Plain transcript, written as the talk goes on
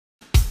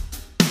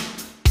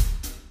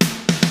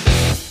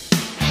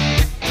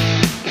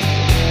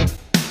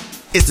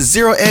It's the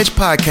Zero Edge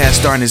Podcast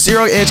starring the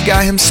Zero Edge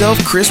guy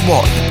himself, Chris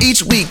Walton.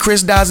 Each week,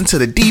 Chris dives into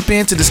the deep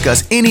end to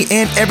discuss any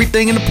and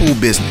everything in the pool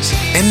business.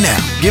 And now,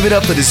 give it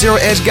up for the Zero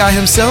Edge guy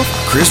himself,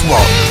 Chris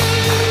Walton.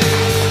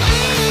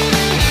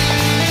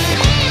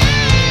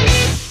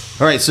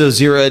 All right, so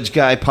Zero Edge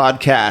Guy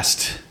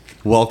Podcast.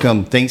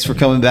 Welcome. Thanks for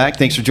coming back.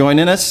 Thanks for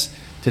joining us.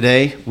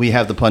 Today, we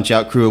have the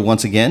Punchout crew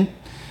once again.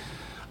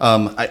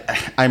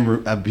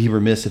 I'd be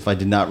remiss if I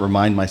did not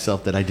remind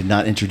myself that I did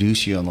not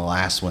introduce you on the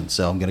last one,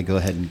 so I'm going to go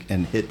ahead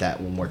and hit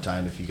that one more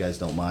time if you guys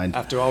don't mind.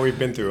 After all we've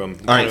been through, I'm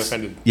kind of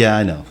offended. Yeah,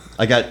 I know.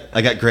 I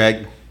got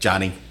Greg,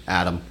 Johnny,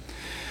 Adam.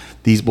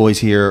 These boys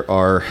here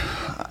are.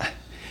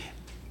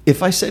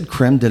 If I said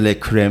creme de la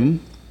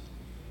creme,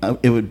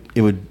 it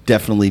would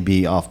definitely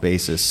be off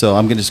basis. So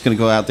I'm just going to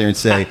go out there and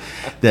say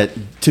that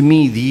to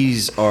me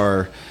these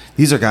are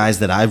guys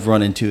that I've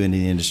run into in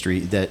the industry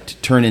that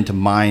turn into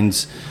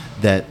minds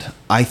that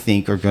I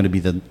think are going to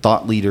be the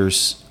thought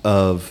leaders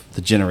of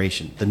the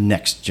generation, the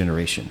next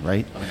generation,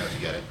 right? Let me know if you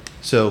get it.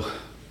 So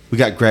we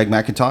got Greg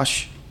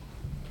McIntosh,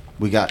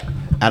 we got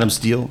Adam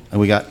Steele, and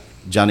we got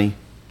Johnny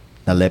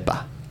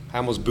Nalepa. I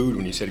almost booed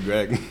when you said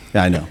Greg.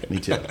 Yeah, I know,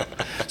 me too.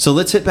 So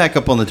let's hit back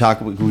up on the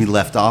topic we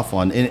left off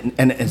on,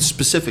 and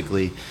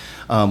specifically,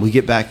 we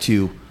get back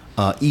to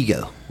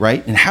ego,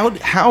 right? And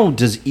how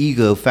does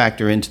ego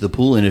factor into the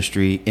pool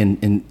industry?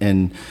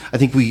 And I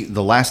think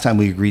the last time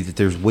we agreed that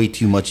there's way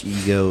too much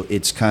ego.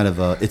 It's kind of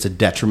it's a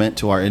detriment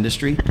to our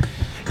industry.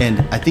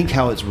 And I think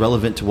how it's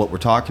relevant to what we're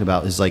talking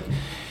about is like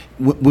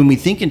when we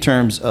think in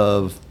terms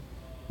of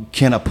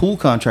can a pool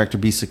contractor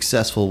be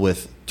successful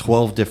with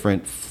 12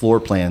 different floor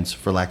plans,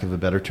 for lack of a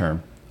better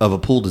term, of a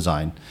pool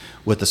design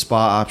with a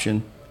spa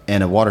option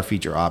and a water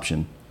feature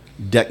option.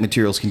 Deck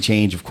materials can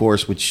change, of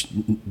course, which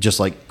just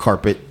like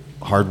carpet,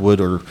 hardwood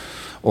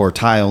or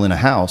tile in a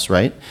house,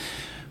 right?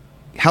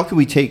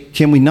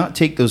 Can we not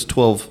take those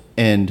 12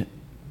 and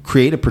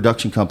create a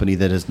production company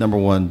that is, number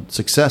one,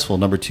 successful,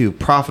 number two,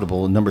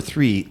 profitable, and number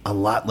three, a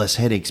lot less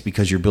headaches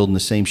because you're building the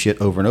same shit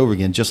over and over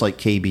again, just like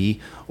KB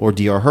or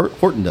DR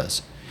Horton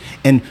does.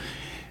 And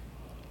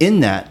in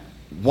that,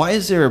 why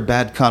is there a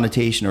bad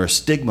connotation or a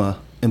stigma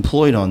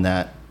employed on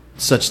that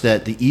such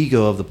that the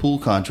ego of the pool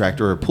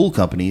contractor or pool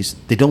companies,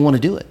 they don't want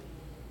to do it?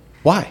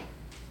 Why?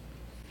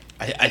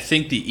 I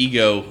think the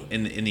ego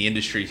in the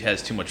industry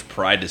has too much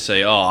pride to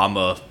say,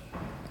 "Oh,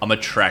 I'm a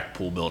track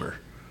pool builder."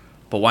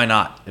 But why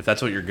not? If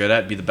that's what you're good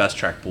at, be the best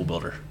track pool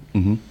builder.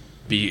 Mm-hmm.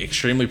 Be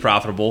extremely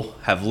profitable,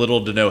 have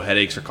little to no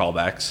headaches or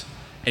callbacks,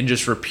 and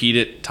just repeat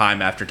it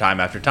time after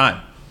time after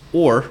time.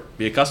 Or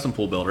be a custom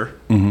pool builder,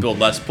 build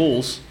less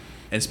pools,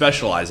 and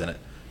specialize in it.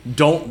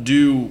 Don't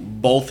do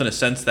both in a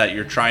sense that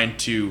you're trying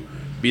to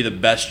be the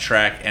best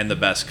track and the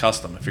best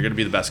custom. If you're going to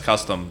be the best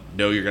custom,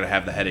 know you're going to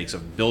have the headaches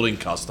of building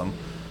custom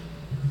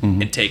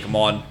and take them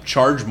on,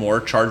 charge more,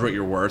 charge what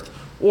you're worth,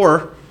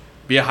 or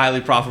be a highly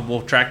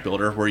profitable track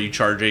builder where you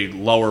charge a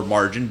lower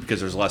margin because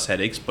there's less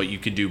headaches, but you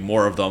can do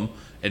more of them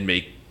and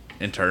make,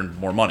 in turn,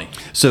 more money.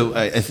 So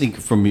I think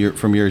from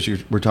yours,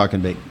 we're talking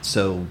about,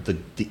 so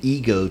the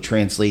ego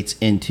translates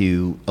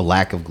into a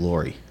lack of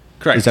glory.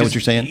 Correct. Is that what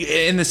you're saying?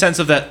 In the sense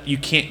of that you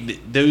can't,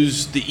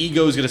 the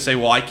ego is going to say,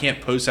 well, I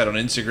can't post that on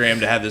Instagram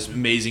to have this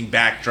amazing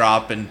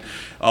backdrop and,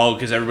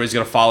 because everybody's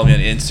going to follow me on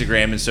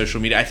Instagram and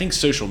social media. I think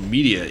social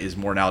media is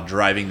more now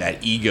driving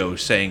that ego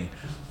saying,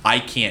 I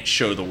can't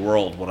show the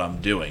world what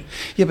I'm doing.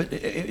 Yeah, but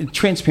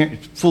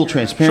full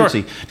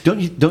transparency. Sure. Don't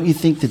you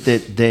think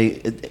that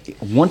they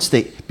once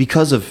they,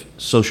 because of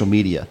social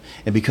media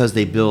and because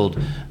they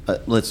build,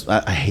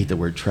 I hate the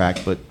word track,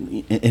 but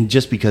and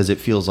just because it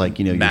feels like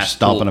you're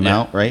stomping them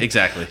out, right?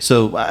 Exactly.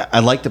 So I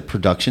like the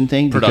production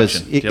thing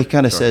because it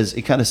kind of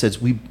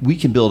says we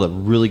can build a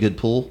really good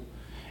pool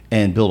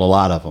and build a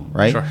lot of them,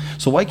 right? Sure.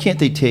 So why can't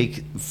they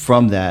take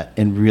from that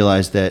and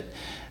realize that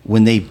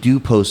when they do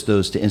post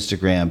those to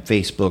Instagram,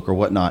 Facebook, or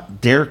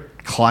whatnot, their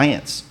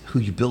clients who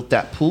you built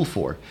that pool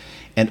for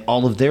and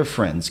all of their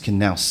friends can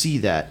now see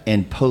that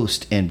and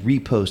post and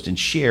repost and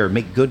share,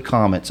 make good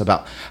comments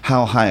about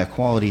how high a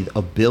quality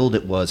a build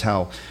it was,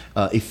 how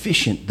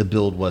efficient the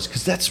build was.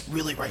 Because that's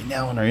really right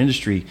now in our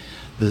industry,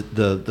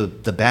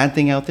 the bad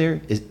thing out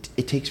there is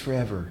it takes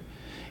forever.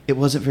 It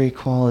wasn't very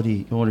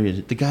quality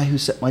oriented. The guy who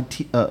set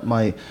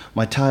my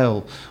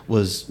tile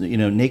was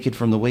naked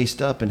from the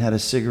waist up and had a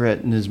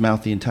cigarette in his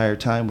mouth the entire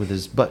time with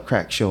his butt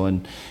crack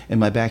showing. In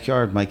my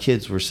backyard, my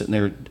kids were sitting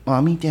there,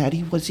 "Mommy,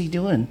 Daddy, what's he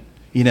doing?"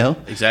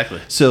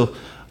 Exactly. So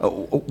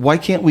why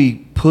can't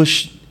we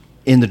push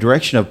in the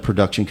direction of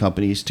production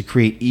companies to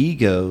create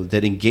ego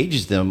that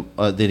engages them,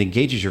 that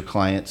engages your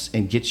clients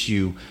and gets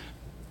you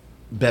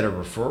better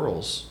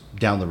referrals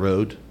down the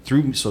road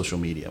through social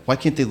media? Why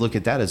can't they look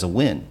at that as a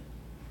win?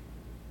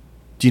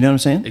 Do you know what I'm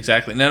saying?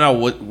 Exactly. Now,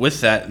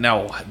 with that,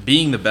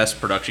 being the best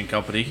production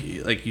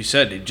company, like you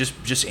said,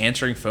 just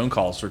answering phone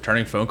calls,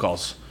 returning phone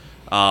calls,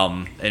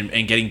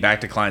 and getting back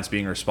to clients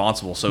being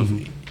responsible. So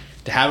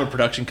to have a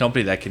production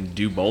company that can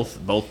do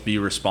both be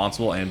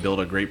responsible and build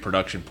a great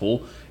production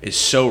pool is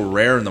so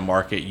rare in the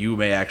market. You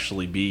may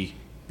actually be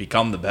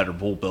become the better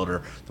pool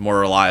builder, the more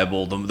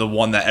reliable, the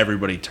one that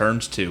everybody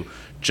turns to,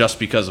 just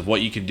because of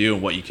what you can do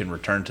and what you can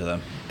return to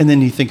them. And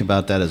then you think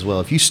about that as well.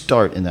 If you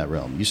start in that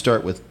realm, you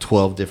start with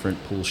 12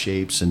 different pool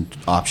shapes and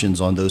options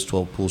on those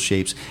 12 pool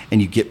shapes,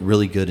 and you get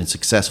really good and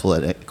successful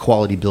at a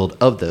quality build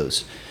of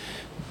those.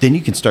 Then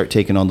you can start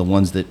taking on the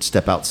ones that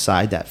step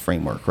outside that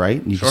framework,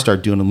 right? And you can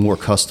start doing a more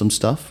custom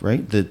stuff,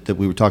 right? That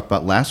we were talking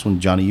about last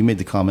one, Johnny. You made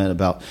the comment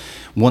about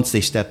once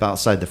they step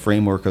outside the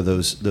framework of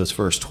those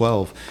first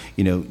 12,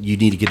 you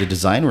need to get a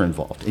designer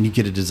involved, and you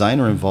get a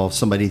designer involved,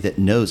 somebody that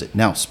knows it.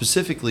 Now,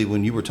 specifically,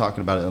 when you were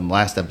talking about it in the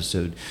last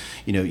episode,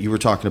 you were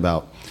talking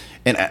about.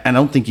 And I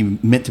don't think you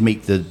meant to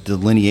make the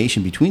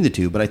delineation between the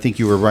two, but I think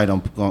you were right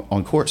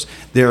on course.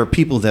 There are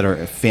people that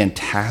are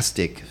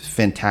fantastic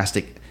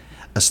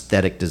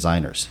aesthetic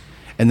designers.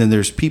 And then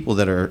there's people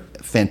that are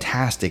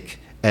fantastic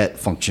at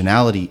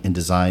functionality and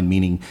design,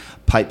 meaning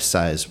pipe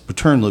size,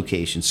 return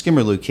locations,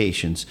 skimmer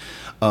locations.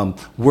 The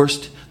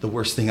worst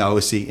thing I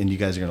always see, and you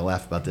guys are going to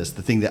laugh about this,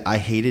 the thing that I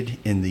hated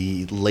in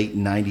the late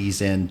 90s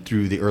and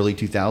through the early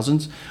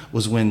 2000s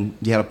was when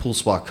you had a pool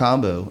spa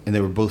combo and they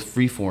were both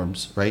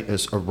freeforms, right? It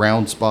was a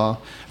round spa,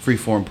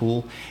 freeform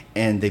pool,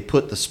 and they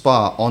put the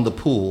spa on the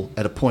pool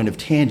at a point of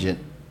tangent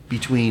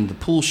between the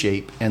pool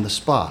shape and the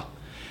spa.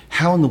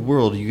 How in the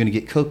world are you going to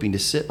get coping to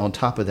sit on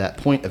top of that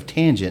point of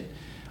tangent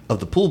of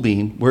the pool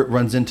beam where it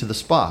runs into the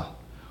spa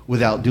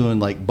without doing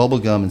like bubble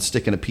gum and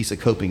sticking a piece of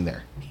coping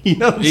there? You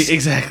know what I'm saying?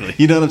 Exactly.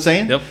 You know what I'm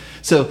saying? Yep.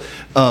 So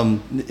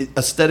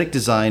aesthetic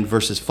design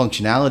versus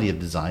functionality of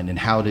design and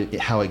how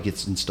it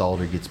gets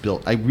installed or gets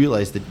built. I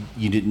realized that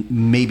you didn't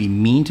maybe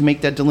mean to make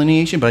that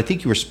delineation, but I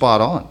think you were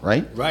spot on,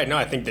 right? Right. No,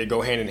 I think they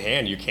go hand in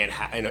hand. You can't,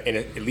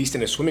 at least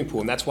in a swimming pool,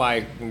 and that's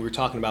why when we were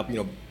talking about,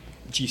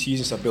 GCs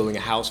and stuff, building a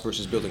house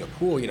versus building a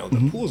pool,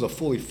 the pool is a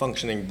fully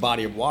functioning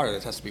body of water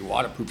that has to be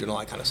waterproofed and all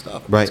that kind of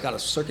stuff. Right. It's got a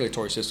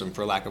circulatory system,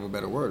 for lack of a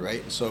better word,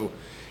 right?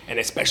 And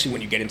especially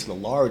when you get into the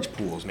large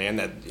pools, man,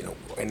 that,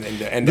 and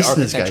the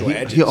architectural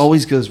edges. He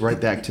always goes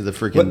right back to the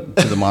freaking,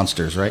 to the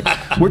monsters, right?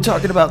 We're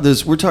talking about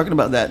this. We're talking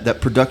about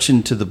that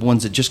production to the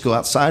ones that just go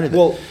outside of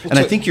it.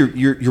 I think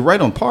you're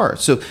right on par.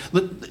 So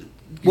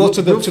we'll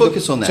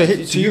focus on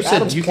that. So you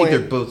said you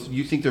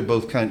think they're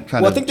both kind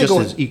of just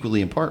as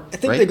equally in part. I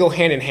think they go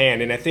hand in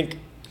hand, and I think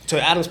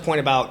to Adam's point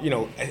about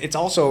it's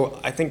also,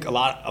 I think, a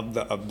lot of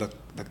the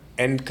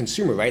end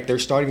consumer, right? They're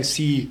starting to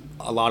see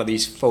a lot of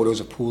these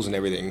photos of pools and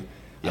everything.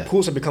 Yeah.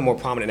 Pools have become more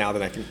prominent now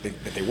than I think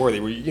that they were.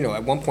 They were,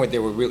 at one point they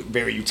were really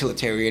very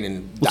utilitarian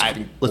and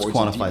diving. Let's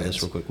quantify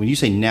this real quick. When you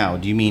say now,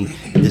 do you mean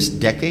this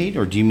decade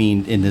or do you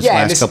mean in this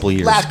last couple of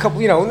years? Last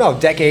couple,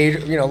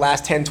 decade,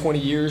 last 10, 20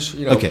 years.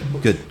 Okay,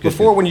 good.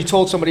 Before, when you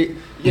told somebody,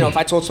 if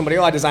I told somebody,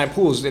 I design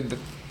pools,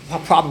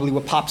 probably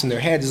what pops in their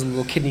head is a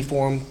little kidney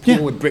form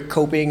pool with brick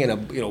coping and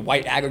a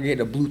white aggregate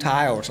and a blue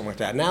tile or something like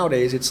that.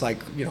 Nowadays, it's like,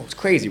 it's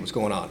crazy what's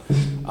going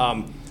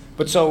on.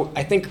 But so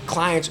I think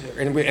clients,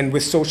 and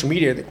with social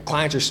media, the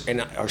clients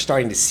are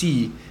starting to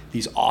see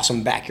these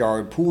awesome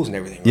backyard pools and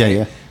everything. Right?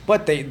 Yeah.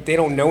 But they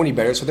don't know any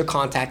better, so they're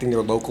contacting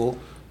their local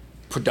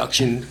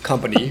production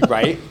company,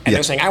 right? And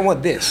they're saying, I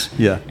want this.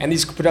 Yeah. And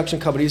these production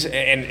companies,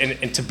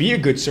 and to be a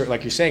good,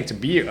 like you're saying, to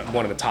be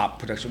one of the top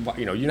production,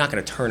 you're not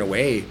going to turn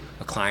away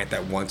a client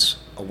that wants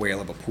a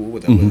whale of a pool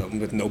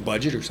with no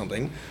budget or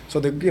something. So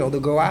they'll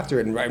go after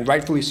it, and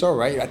rightfully so,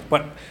 right?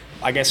 But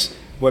I guess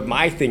what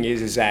my thing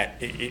is that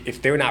if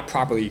they're not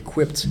properly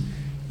equipped,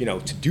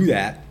 to do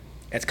that,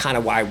 that's kind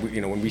of why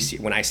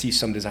when I see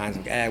some designs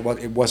like,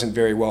 it wasn't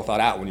very well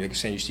thought out. When you're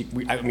saying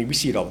we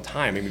see it all the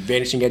time.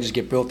 Vanishing edges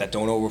get built that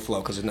don't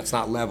overflow because it's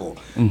not level.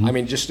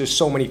 Mm-hmm. Just there's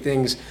so many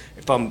things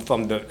from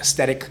the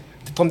aesthetic,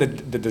 from the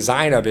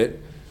design of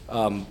it,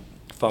 even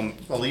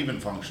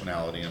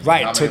functionality.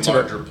 Right. How many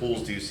larger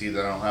pools do you see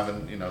that don't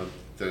have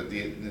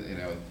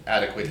the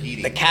adequate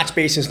heating? The catch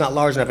basin's not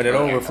large enough and it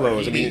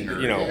overflows.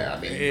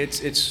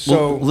 It's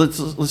so. Well,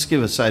 let's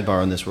give a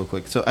sidebar on this real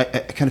quick. So I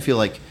kind of feel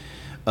like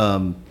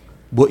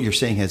what you're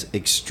saying has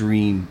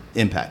extreme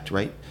impact,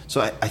 right? So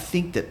I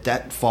think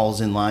that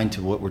falls in line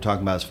to what we're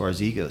talking about as far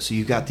as ego. So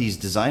you've got these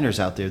designers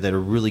out there that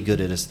are really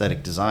good at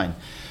aesthetic design.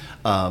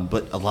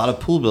 But a lot of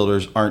pool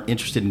builders aren't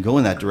interested in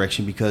going that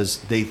direction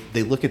because they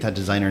look at that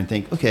designer and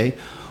think, okay,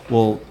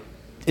 well,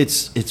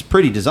 it's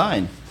pretty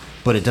design,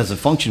 but it doesn't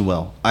function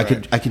well. I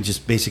could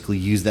just basically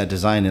use that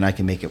design and I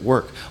can make it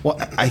work. Well,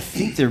 I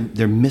think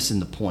they're missing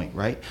the point,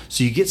 right?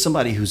 So you get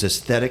somebody who's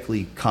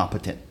aesthetically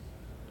competent,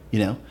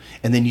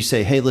 and then you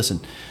say, hey, listen,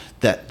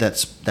 that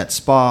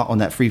spa on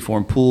that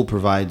freeform pool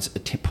provides a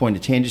point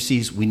of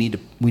tangencies. We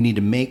need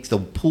to make the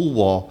pool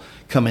wall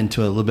come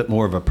into a little bit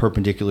more of a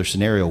perpendicular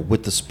scenario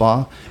with the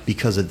spa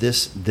because of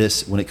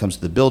this when it comes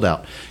to the build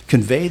out.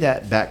 Convey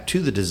that back to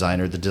the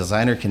designer. The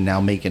designer can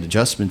now make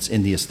adjustments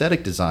in the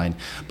aesthetic design.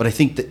 But I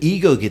think the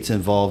ego gets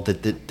involved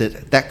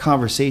that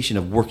conversation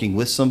of working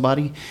with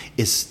somebody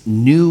is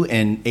new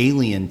and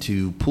alien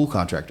to pool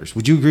contractors.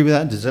 Would you agree with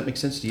that? Does that make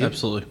sense to you?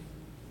 Absolutely.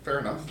 Fair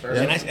enough. Fair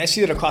And enough. I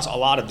see that across a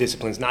lot of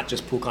disciplines, not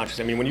just pool contractors.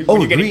 I mean, when you're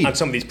agreed. getting on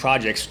some of these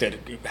projects that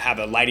have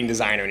a lighting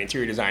designer, an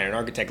interior designer, an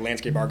architect,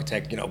 landscape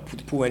architect,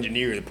 the pool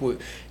engineer, the pool,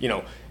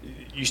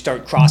 you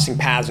start crossing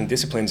paths and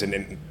disciplines, and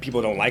then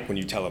people don't like when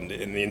you tell them.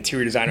 And the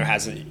interior designer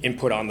has an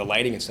input on the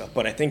lighting and stuff.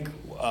 But I think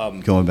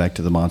Going back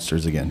to the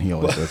monsters again, he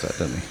always does that,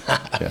 doesn't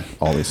he? Yeah,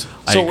 always.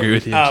 I agree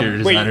with the interior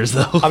designers,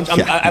 though.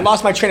 I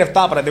lost my train of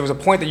thought, but there was a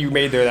point that you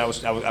made there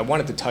that I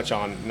wanted to touch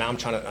on. Now I'm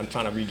trying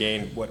to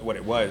regain what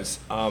it was.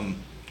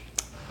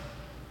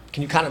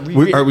 Can you kind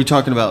of Are we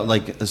talking about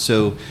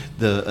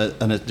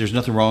there's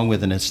nothing wrong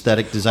with an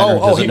aesthetic designer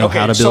who doesn't know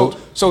how to build?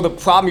 So the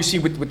problem you see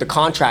with the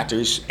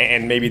contractors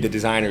and maybe the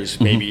designers,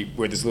 maybe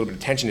where there's a little bit of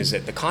tension, is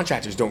that the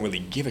contractors don't really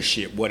give a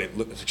shit what it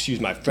looks. Excuse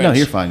my French. No,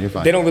 you're fine. You're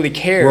fine. They don't really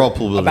care. We're all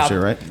pool builders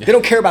here, right? They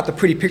don't care about the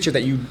pretty picture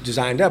that you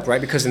designed up,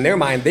 right? Because in their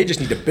mind, they just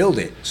need to build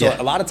it. So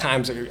Yeah. a lot of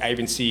times, I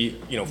even see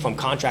from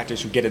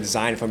contractors who get a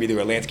design from either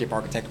a landscape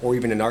architect or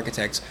even an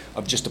architect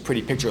of just a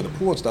pretty picture of the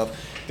pool and stuff.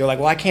 They're like,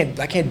 well, I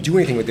can't do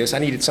anything with this. I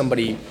needed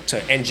somebody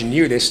to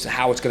engineer this to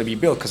how it's going to be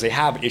built, because they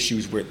have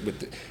issues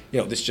with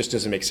this just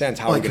doesn't make sense.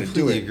 How are we going to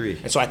do it? I completely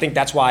agree. And so I think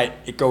that's why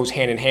it goes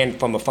hand in hand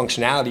from a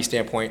functionality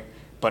standpoint,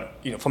 but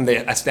from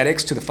the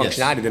aesthetics to the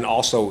functionality, then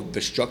also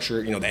the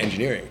structure, the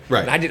engineering.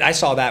 Right. And I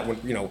saw that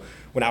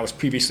when I was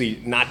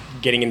previously not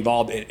getting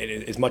involved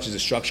in as much as the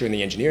structure and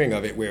the engineering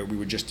of it, where we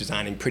were just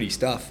designing pretty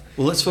stuff.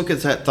 Well, let's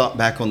focus that thought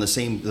back on the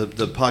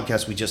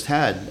podcast we just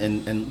had,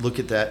 and look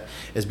at that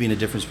as being a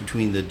difference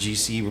between the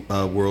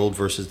GC world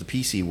versus the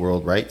PC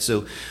world, right?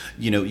 So,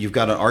 you've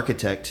got an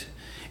architect,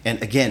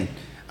 and again,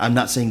 I'm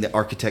not saying that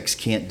architects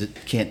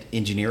can't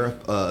engineer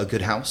a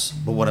good house,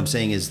 but what I'm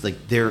saying is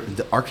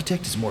the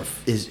architect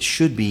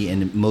should be,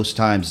 and most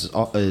times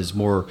is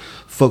more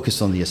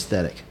focused on the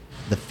aesthetic,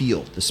 the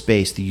feel, the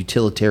space, the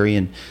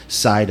utilitarian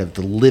side of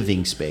the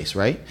living space,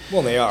 right?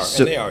 Well, they are,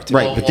 So- and they are too.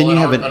 right, but then you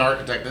have an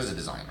architect is a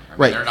designer. I mean,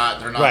 Right. They're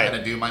not Right.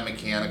 going to do my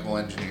mechanical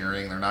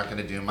engineering. They're not going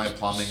to do my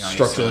plumbing.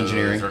 Structural ISOs,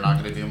 engineering. They're not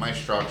going to do my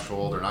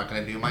structural. They're not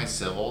going to do my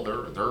civil.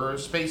 They're a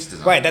space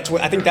designer. Right,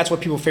 I think that's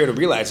what people fail to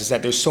realize, is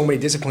that there's so many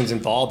disciplines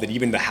involved, that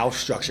even the house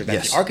structure, that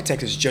Yes. the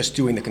architect is just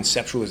doing the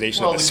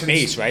conceptualization Well, of the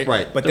space, right?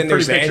 right. But They're then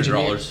there's the pretty picture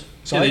engineer. drawers.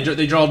 Sorry? Yeah,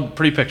 they draw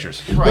pretty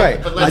pictures.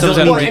 Right. But I let's don't just-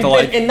 know. Well, Underneath the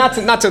light. and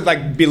not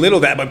to belittle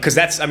that, but because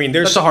there's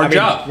That's a hard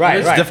job. Right,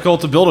 It's right.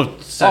 difficult to build a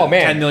Oh,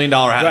 man. $10 million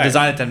house, Right.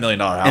 design a $10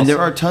 million house. And there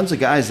are tons of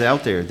guys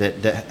out there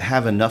that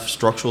have enough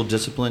structural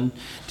discipline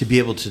to be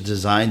able to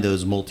design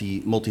those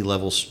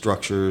multi-level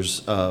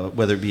structures,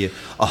 whether it be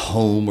a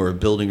home or a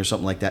building or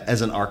something like that.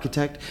 As an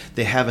architect,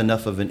 they have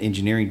enough of an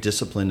engineering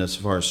discipline as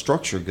far as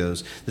structure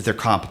goes that they're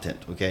competent.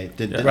 Okay,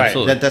 Right.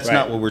 absolutely. That's Right.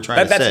 not what we're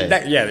trying to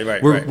That's- say. yeah,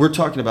 right, We're, right. we're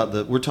talking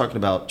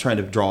about trying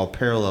to draw a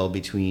parallel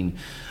between.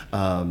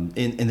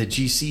 In the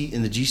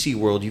GC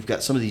world, you've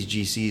got some of these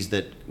GCs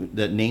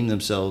that name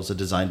themselves a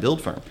design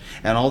build firm,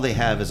 and all they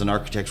have is an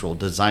architectural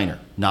designer,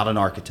 not an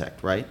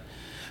architect, right?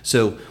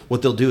 So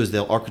what they'll do is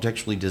they'll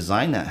architecturally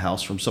design that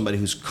house from somebody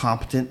who's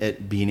competent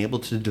at being able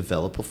to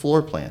develop a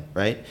floor plan,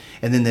 right?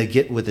 And then they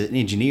get with an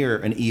engineer,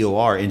 an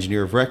EOR,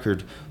 engineer of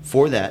record,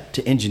 for that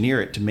to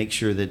engineer it to make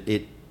sure that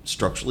it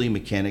structurally,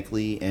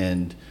 mechanically,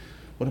 and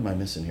what am I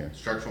missing here?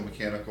 Structural,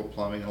 mechanical,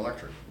 plumbing, and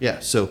electric. Yeah,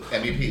 so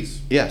MEPs.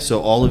 yeah,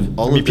 so all of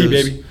MVP, those,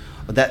 baby.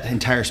 that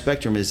entire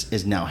spectrum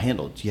is now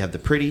handled. You have the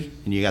pretty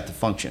and you got the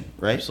function,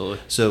 right? Absolutely.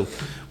 So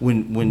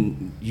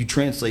when you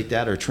translate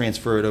that or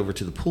transfer it over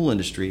to the pool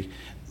industry,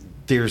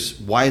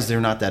 why is there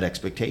not that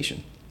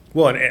expectation?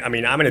 Well, and, I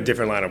mean, I'm in a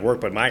different line of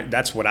work, but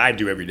that's what I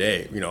do every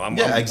day. I'm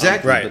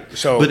Exactly. right.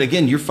 But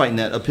again, you're fighting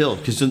that uphill,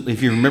 because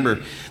if you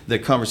remember the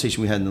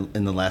conversation we had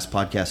in the last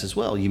podcast as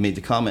well, you made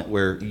the comment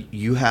where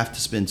you have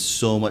to spend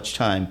so much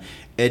time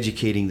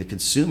educating the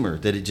consumer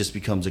that it just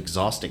becomes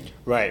exhausting.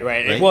 Right.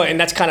 Right? Well, and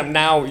that's kind of,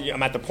 now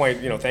I'm at the point,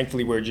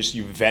 thankfully, where just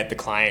you vet the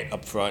client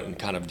up front and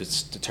kind of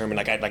just determine,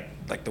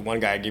 like the one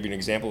guy I gave you an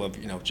example of,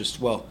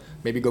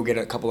 maybe go get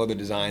a couple other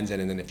designs,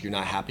 and then if you're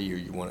not happy or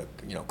you want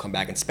to, come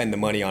back and spend the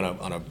money on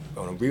a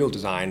real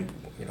design,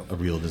 A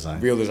real design.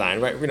 real design,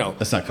 right?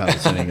 That's not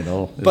condescending at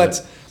all. is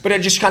But it? I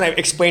just kind of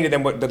explained to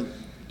them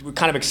we're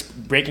kind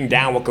of breaking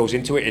down what goes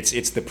into it.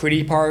 It's the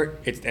pretty part,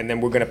 and then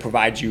we're going to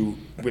provide you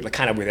with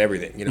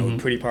everything. The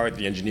pretty part,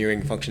 the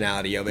engineering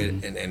functionality of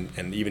it,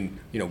 and even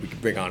we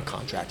could bring on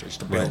contractors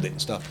to build Right. it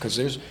and stuff.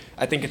 Because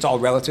I think it's all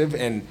relative,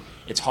 and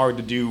it's hard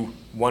to do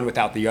one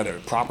without the other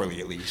properly,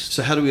 at least.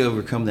 So how do we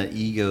overcome that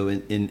ego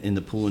in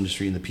the pool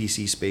industry, in the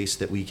PC space,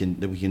 that we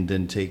can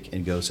then take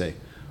and go say,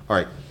 all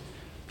right,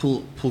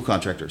 pool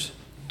contractors,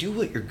 do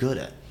what you're good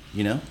at,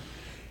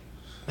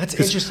 That's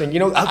interesting.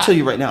 I'll tell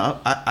you right now,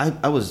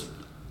 I was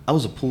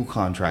a pool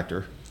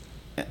contractor,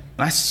 and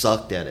I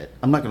sucked at it.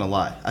 I'm not gonna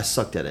lie, I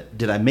sucked at it.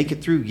 Did I make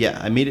it through? Yeah,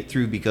 I made it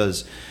through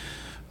because,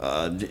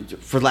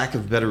 for lack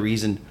of a better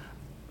reason,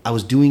 I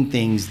was doing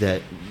things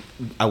that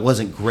I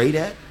wasn't great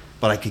at,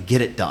 but I could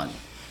get it done.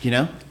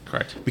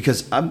 Correct.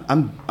 Because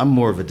I'm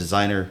more of a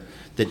designer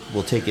that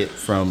will take it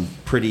from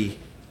pretty,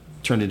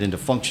 turn it into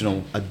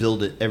functional. I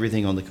build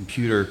everything on the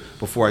computer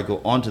before I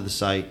go onto the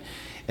site.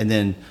 and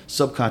then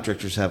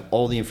subcontractors have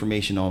all the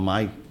information on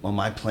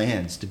my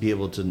plans to be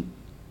able to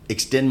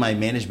extend my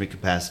management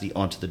capacity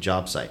onto the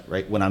job site,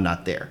 right, when I'm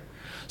not there.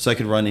 So I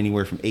could run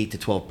anywhere from 8 to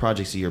 12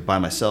 projects a year by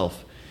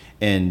myself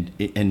and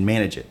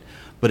manage it.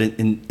 But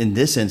in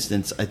this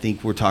instance, I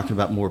think we're talking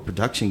about more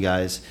production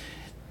guys.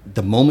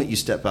 The moment you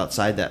step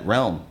outside that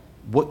realm,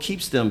 what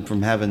keeps them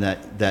from having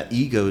that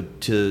ego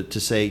to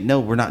say, no,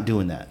 we're not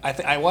doing that? I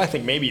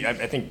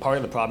think part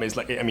of the problem is,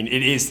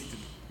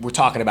 we're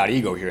talking about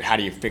ego here. How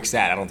do you fix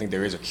that? I don't think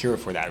there is a cure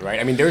for that, right?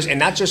 I mean, and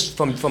not just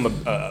from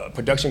a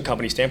production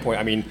company standpoint.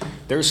 I mean,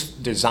 there's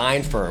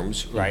design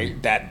firms,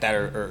 right, that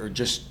are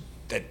just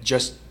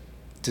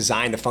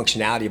design the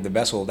functionality of the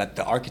vessel that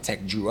the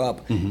architect drew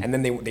up, and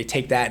then they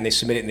take that and they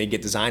submit it and they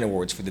get design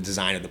awards for the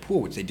design of the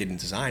pool, which they didn't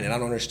design. And I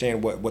don't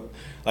understand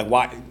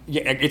why.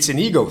 Yeah, it's an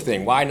ego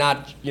thing. Why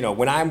not?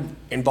 When I'm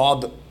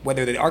involved,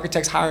 whether the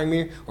architect's hiring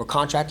me or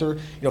contractor,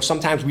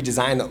 sometimes we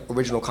design the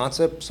original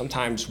concept.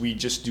 Sometimes we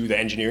just do the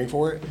engineering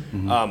for it.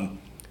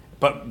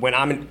 But when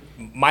I'm in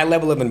my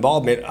level of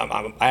involvement,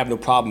 I have no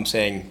problem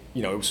saying,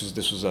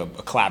 this was a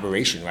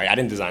collaboration, right? I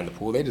didn't design the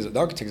pool. The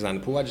architect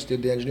designed the pool. I just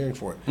did the engineering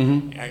for it.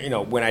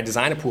 When I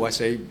design a pool, I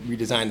say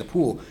redesign the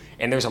pool.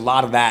 And there's a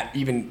lot of that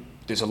even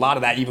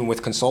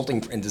with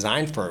consulting and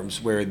design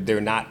firms where they're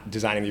not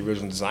designing the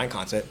original design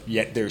concept,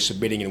 yet they're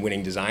submitting and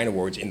winning design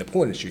awards in the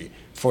pool industry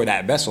for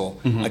that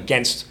vessel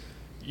against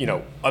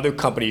other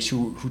companies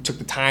who took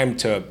the time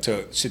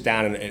to sit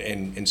down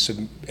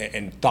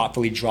and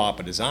thoughtfully draw up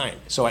a design.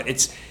 So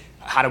it's,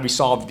 how do we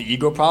solve the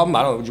ego problem?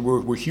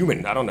 We're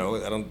human. I don't know.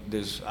 I don't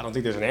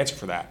think there's an answer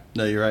for that.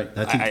 No, you're right.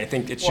 I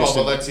think it's well, just.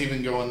 Well, let's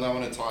even go and I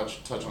want to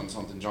touch on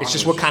something, John. It's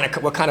just what kind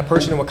of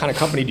person and what kind of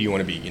company do you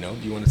want to be? Do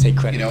you want to take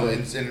credit?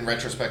 In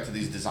retrospect to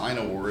these design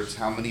awards,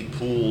 how many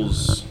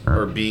pools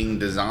are being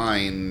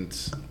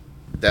designed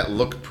that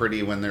look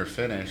pretty when they're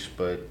finished,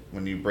 but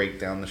when you break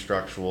down the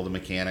structural, the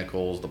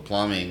mechanicals, the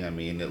plumbing,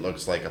 it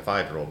looks like a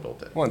 5-year-old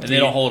built it. And they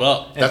don't hold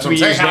up. That's what I'm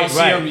saying.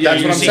 Calcium,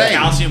 That's what I'm saying.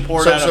 Calcium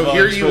poured out of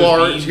here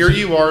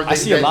you are. I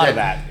see a lot of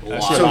that.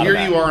 So here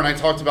you are, and I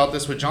talked about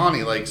this with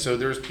Johnny. So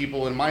there's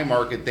people in my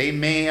market. They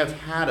may have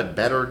had a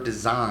better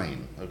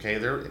design. Okay,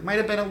 it might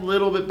have been a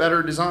little bit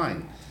better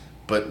design,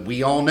 but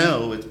we all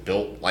know it's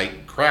built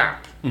like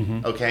crap.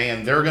 Okay,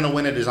 and they're going to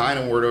win a design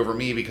award over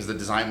me because the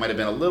design might have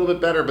been a little bit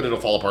better, but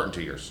it'll fall apart in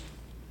 2 years.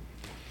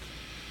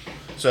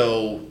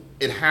 So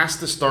it has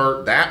to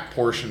start. That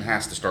portion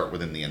has to start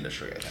within the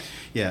industry, I think.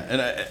 Yeah,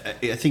 and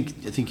I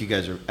think you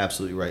guys are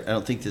absolutely right. I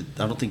don't think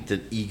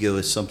that ego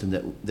is something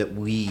that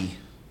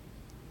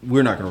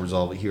we're not going to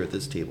resolve it here at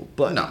this table.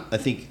 But no. I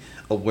think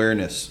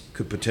awareness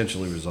could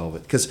potentially resolve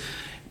it, because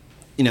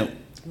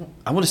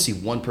I want to see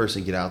one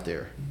person get out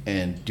there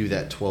and do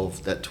that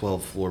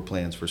 12 floor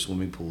plans for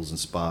swimming pools and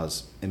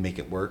spas and make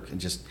it work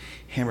and just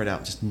hammer it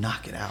out, just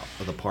knock it out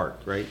of the park,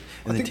 right?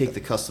 And then take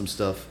the custom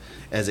stuff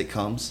as it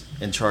comes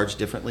and charge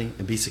differently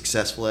and be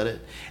successful at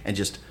it, and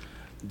just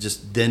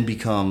then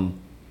become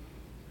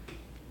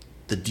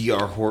the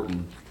D.R.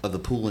 Horton of the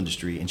pool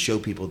industry and show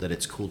people that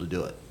it's cool to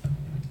do it.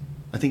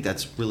 I think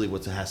that's really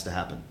what has to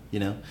happen,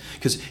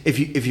 because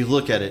if you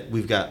look at it,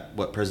 we've got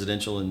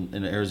presidential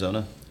in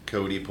Arizona.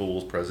 Cody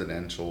Pools,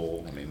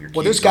 presidential.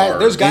 Well, there's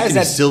guys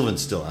that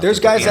Sylvan's still out. There's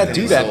there. guys that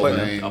do that, but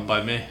Up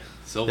by me.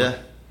 Silver. Yeah.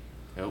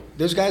 Yep.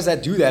 There's guys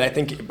that do that. I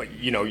think, but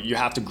you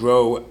have to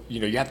grow.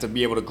 You have to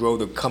be able to grow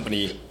the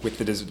company with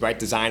the right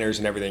designers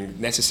and everything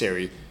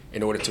necessary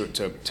in order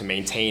to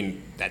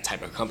maintain that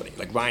type of company.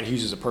 Like Ryan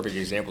Hughes is a perfect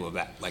example of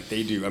that. Like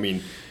they do.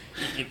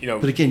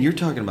 But again, you're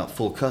talking about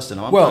full custom.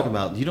 I'm talking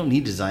about, you don't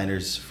need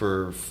designers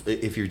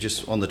if you're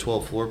just on the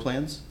 12 floor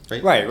plans,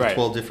 right? Right. The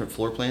 12 different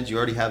floor plans. You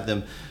already have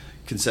them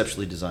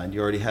conceptually designed. You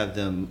already have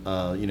them,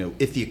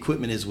 if the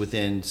equipment is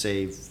within,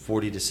 say,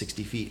 40 to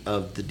 60 feet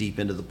of the deep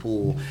end of the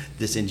pool,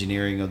 this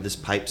engineering of this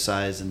pipe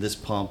size and this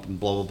pump and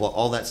blah, blah, blah,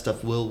 all that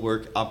stuff will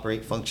work,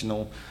 operate,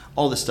 functional.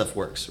 All this stuff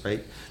works,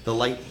 right? The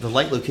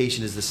light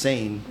location is the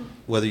same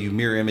whether you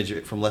mirror image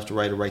it from left to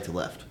right or right to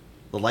left.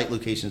 The light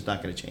location is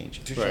not going to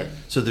change. Right.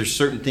 So there's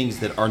certain things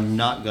that are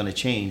not going to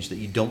change that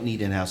you don't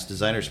need in-house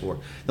designers for.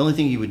 The only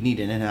thing you would need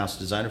an in-house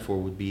designer for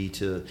would be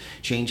to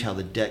change how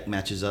the deck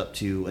matches up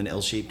to an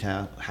L-shaped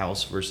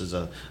house versus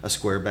a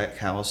square back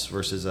house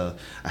versus a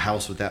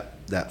house with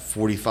that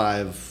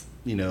 45,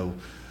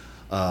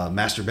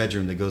 master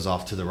bedroom that goes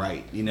off to the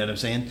right. You know what I'm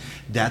saying?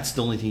 That's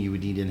the only thing you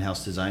would need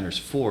in-house designers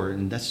for,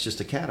 and that's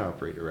just a CAD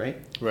operator, right?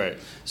 Right.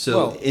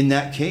 So in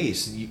that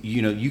case,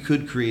 you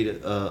could create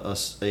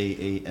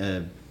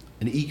an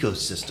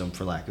ecosystem,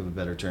 for lack of a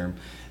better term,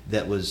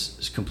 that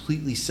was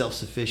completely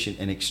self-sufficient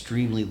and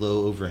extremely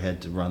low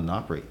overhead to run and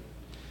operate.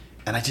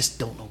 And I just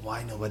don't know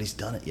why nobody's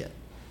done it yet.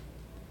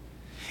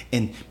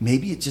 And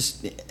maybe it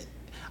just,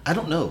 I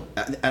don't know.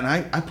 And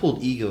I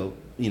pulled ego,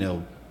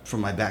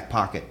 from my back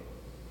pocket,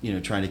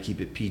 trying to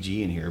keep it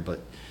PG in here,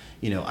 but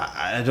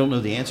I don't know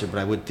the answer, but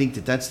I would think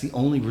that that's the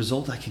only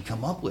result I can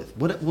come up with.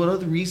 What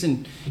other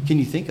reason can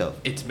you think of?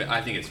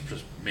 I think it's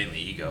just mainly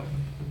ego.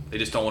 They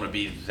just don't want to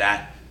be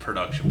that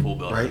production pool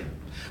builder. Right.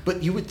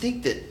 But you would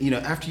think that,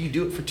 after you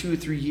do it for 2 or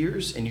 3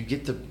 years and you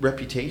get the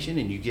reputation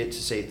and you get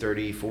to say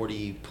 30,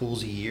 40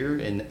 pools a year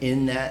and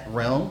in that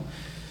realm,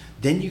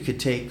 then you could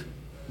take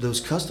those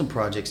custom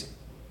projects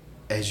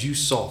as you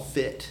saw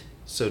fit,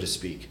 so to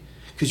speak.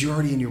 Because you're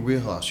already in your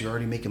wheelhouse, you're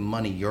already making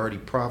money, you're already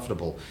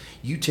profitable.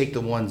 You take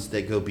the ones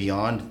that go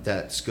beyond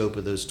that scope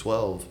of those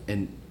 12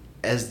 and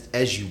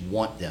as you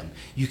want them.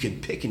 You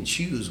can pick and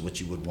choose what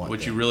you would want.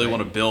 What you really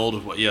want to build,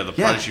 the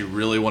projects you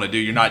really want to do.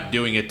 You're not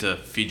doing it to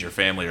feed your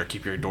family or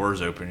keep your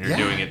doors open. You're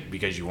doing it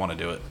because you want to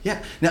do it.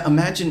 Yeah. Now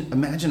imagine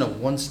a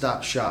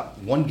one-stop shop,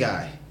 one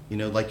guy,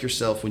 like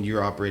yourself when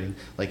you're operating,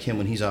 like him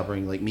when he's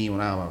operating, like me when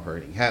I'm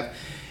operating.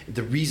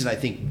 The reason I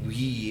think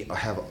we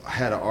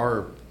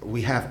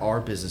have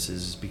our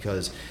businesses is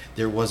because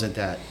there wasn't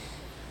that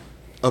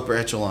upper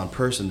echelon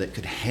person that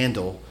could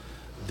handle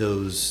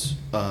those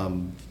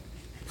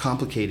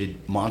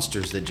complicated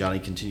monsters that Johnny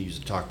continues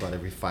to talk about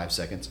every 5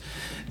 seconds.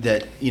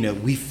 That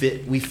we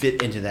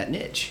fit into that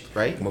niche,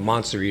 right? I'm a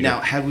monster eater. Now,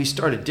 had we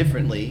started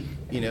differently,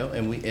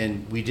 and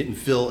we didn't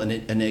fill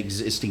an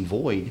existing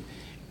void,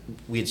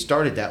 we had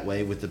started that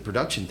way with the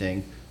production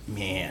thing.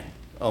 Man,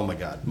 oh my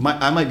God,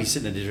 I might be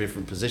sitting in a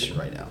different position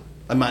right now.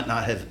 I might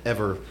not have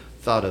ever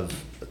thought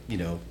of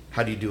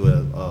how do you do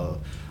a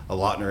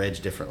Lautner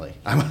Edge differently.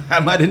 I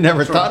might have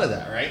never thought of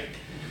that, right?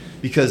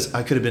 Because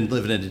I could have been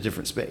living in a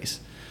different space.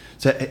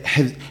 So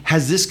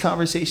has this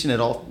conversation at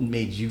all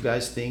made you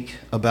guys think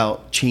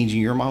about changing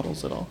your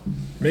models at all?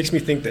 Makes me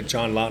think that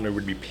John Lautner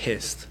would be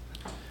pissed.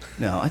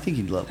 No, I think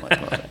he'd love my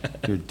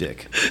product. You're a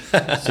dick.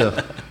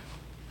 So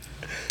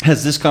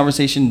has this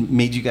conversation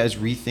made you guys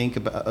rethink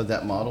about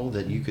that model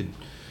that you could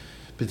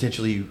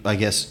potentially, I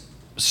guess,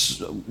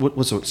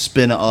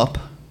 spin up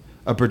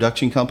a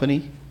production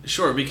company?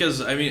 Sure,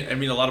 because I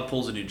mean a lot of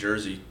pools in New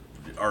Jersey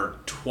are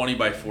 20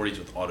 by 40s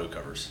with auto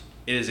covers.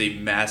 It is a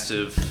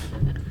massive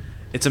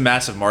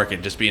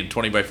market, just being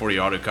 20 by 40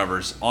 auto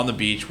covers on the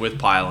beach with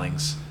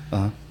pilings.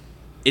 Uh-huh.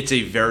 It's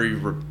a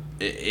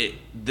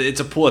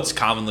pool that's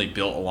commonly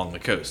built along the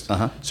coast.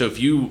 Uh-huh. So if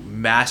you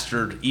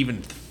mastered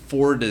even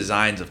 4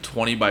 designs of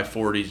 20 by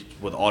 40s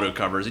with auto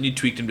covers and you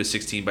tweaked them to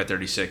 16 by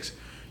 36,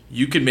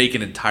 you could make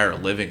an entire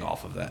living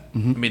off of that.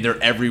 Mm-hmm. I mean,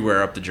 they're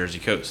everywhere up the Jersey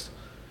coast.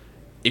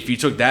 If you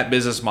took that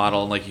business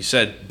model and, like you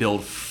said,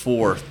 build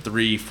 4,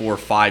 3, 4,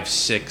 5,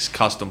 6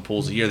 custom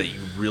pools a year that you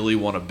really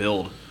want to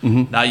build,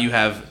 now you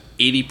have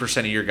 80%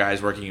 of your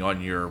guys working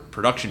on your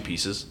production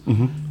pieces,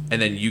 and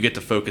then you get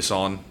to focus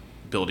on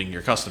building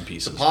your custom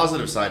pieces. The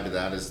positive side to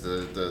that is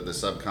the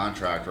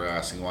subcontractor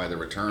asking why the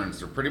returns,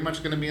 they're pretty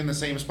much going to be in the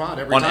same spot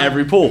every time. On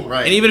every pool.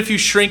 Right. And even if you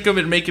shrink them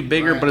and make it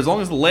bigger, Right. but as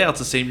long as the layout's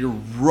the same, you're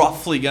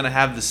roughly going to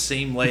have the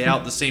same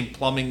layout, the same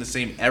plumbing, the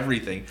same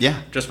everything.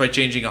 Yeah. Just by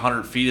changing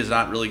 100 feet is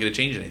not really going to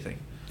change anything.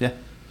 Yeah.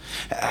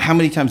 How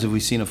many times have we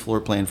seen a floor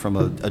plan from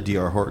a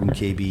DR Horton,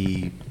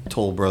 KB,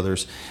 Toll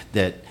Brothers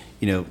that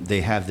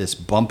they have this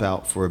bump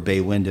out for a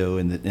bay window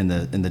in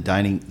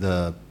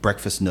the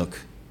breakfast nook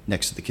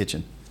next to the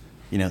kitchen?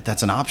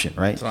 That's an option,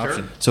 right? It's an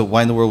option. So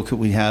why in the world couldn't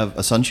we have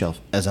a sun shelf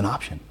as an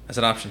option? That's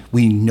an option.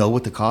 We know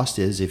what the cost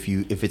is if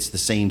it's the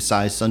same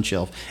size sun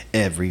shelf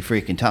every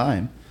freaking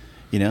time,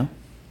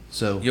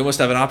 So You almost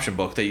have an option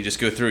book that you just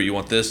go through. You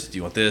want this? Do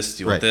you want this?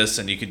 Do you want Right. this?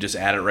 And you could just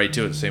add it right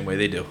to it the same way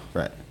they do.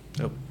 right.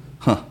 Nope.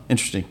 Huh.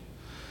 Interesting.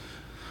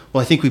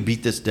 Well, I think we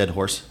beat this dead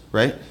horse,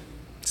 right?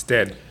 It's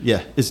dead.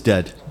 Yeah, it's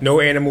dead. No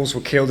animals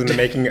were killed in the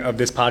making of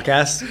this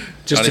podcast.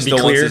 Just Johnny to be still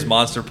wants clear. his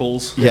monster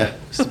pools. Yeah.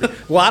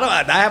 Well,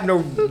 I have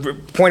no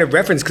point of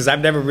reference because I've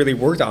never really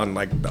worked on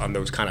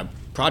those kind of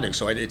projects.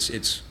 So it's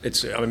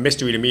a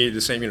mystery to me. The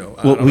same, I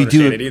don't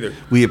understand it either.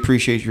 We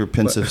appreciate your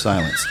pensive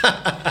silence.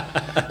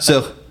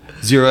 So,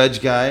 Zero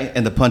Edge Guy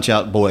and the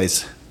Punchout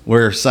boys,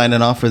 we're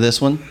signing off for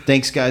this one.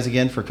 Thanks, guys,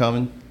 again for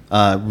coming.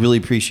 Really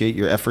appreciate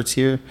your efforts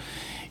here,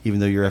 even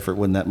though your effort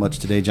wasn't that much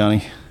today,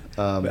 Johnny.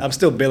 I'm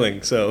still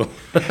billing, so.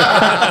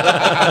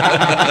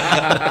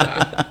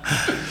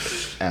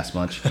 Ass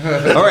much.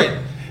 All right,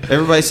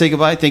 everybody, say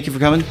goodbye. Thank you for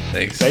coming.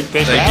 Thanks. Thanks for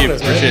Thank having you.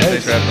 us, man. Appreciate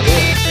it. Thanks for having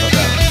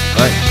us.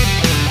 All right.